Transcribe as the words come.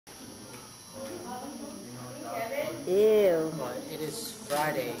Ew. But it is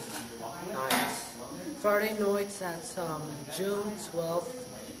Friday night. Friday night at June 12th.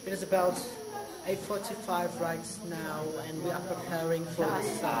 It is about 8:45 right now, and we are preparing for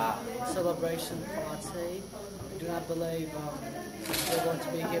this celebration party. I do not believe we're going to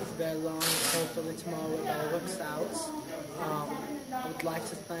be here for very long. Hopefully tomorrow it all works out. I would like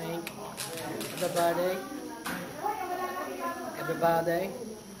to thank everybody,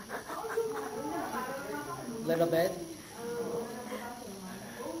 little bit.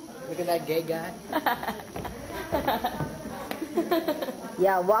 Look at that gay guy.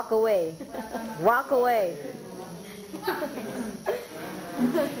 Yeah, walk away. Walk away.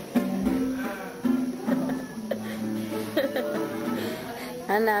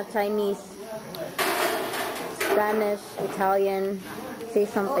 Anna, Chinese, Spanish, Italian, say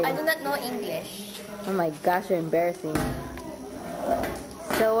something. Oh, I do not know English. Oh my gosh, you're embarrassing.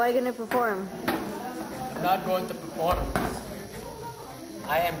 So what are you gonna perform? I'm not going to perform.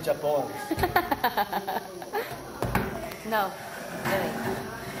 I am Japan. No. Really.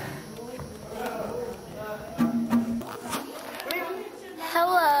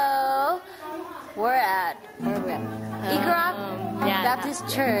 Hello. Where are we at? Ikrop Baptist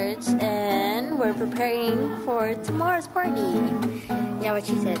Church, and we're preparing for tomorrow's party. Yeah, what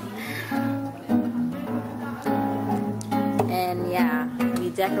she said. And yeah, we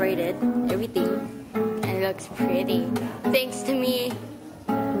decorated everything. And it looks pretty. Thanks to me.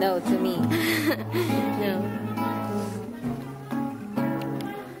 No, to me. No.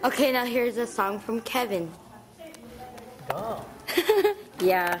 Okay, now here's a song from Kevin. Oh.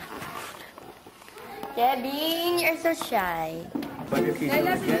 Yeah. Kevin, you're so shy.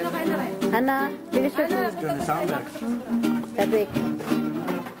 Anna, finish your food. That's it.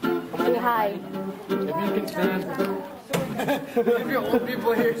 Say hi. If you can stand, if you're old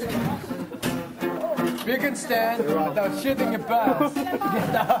people here, if you can stand without shitting your pants,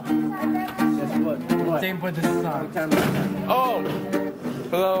 get up. Same for this song. Oh!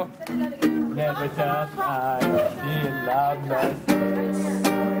 Hello. Never just I feel loudness.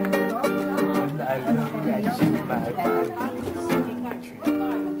 When I look at you, my mind.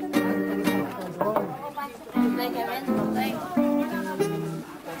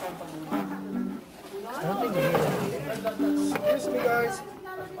 Excuse me, guys.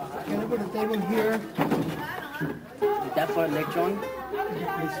 Can I put a table here? Is that for electron?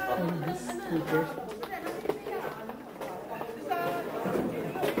 Please hold this speaker.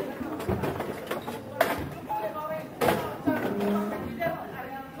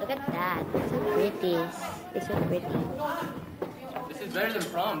 Look at that. It's so pretty. It's so pretty. This is better than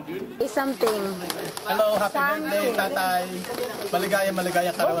prom, dude. Say something. Hello, happy birthday, tatay.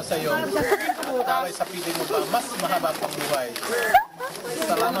 Maligaya karawan sa iyo. Taway sa piling mo ba, mas mahaba pang buhay.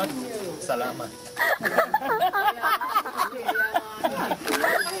 Salamat. Salamat.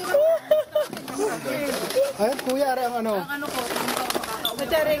 Ayun, kuya, ang ano?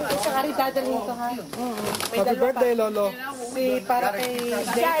 Madaring isang ari dadalhin ko ha. Happy birthday, Lolo. Si para kay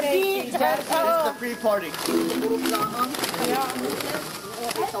Jardy. It's the pre-party.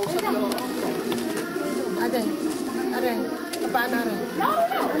 Aden. Aden. Paano rin?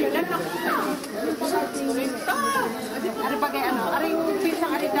 Ari pa kay ano? Ari yung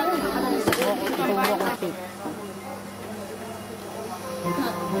pisang ari dadalhin.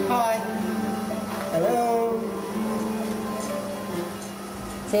 Hi. Hello.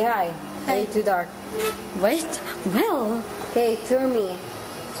 Say hi. Hey, too dark. Wait. Well. Okay, tour me.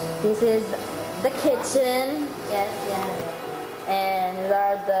 This is the kitchen. Yes, yes. And these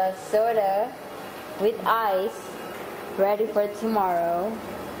are the soda with ice, ready for tomorrow.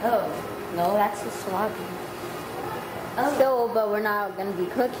 Oh, no, that's a swabby. Oh. So, but we're not gonna be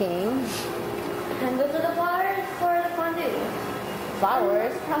cooking. And those are the flowers for the fondue.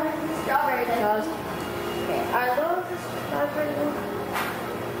 Flowers. Strawberries. Okay. Are those the strawberry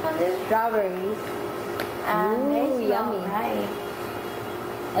fondue? Strawberries. And they Ooh, smell yummy. right.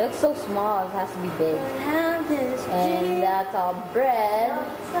 It looks so small. It has to be big. Have this And that's all bread.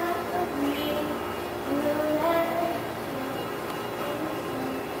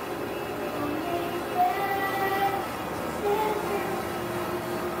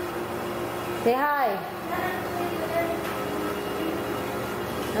 Say hi.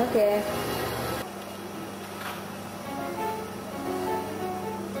 Okay.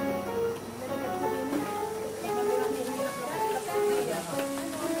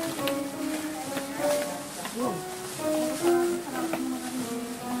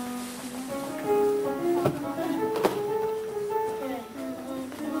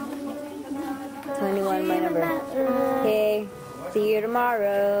 My number. Okay. See you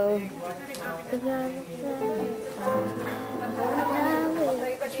tomorrow.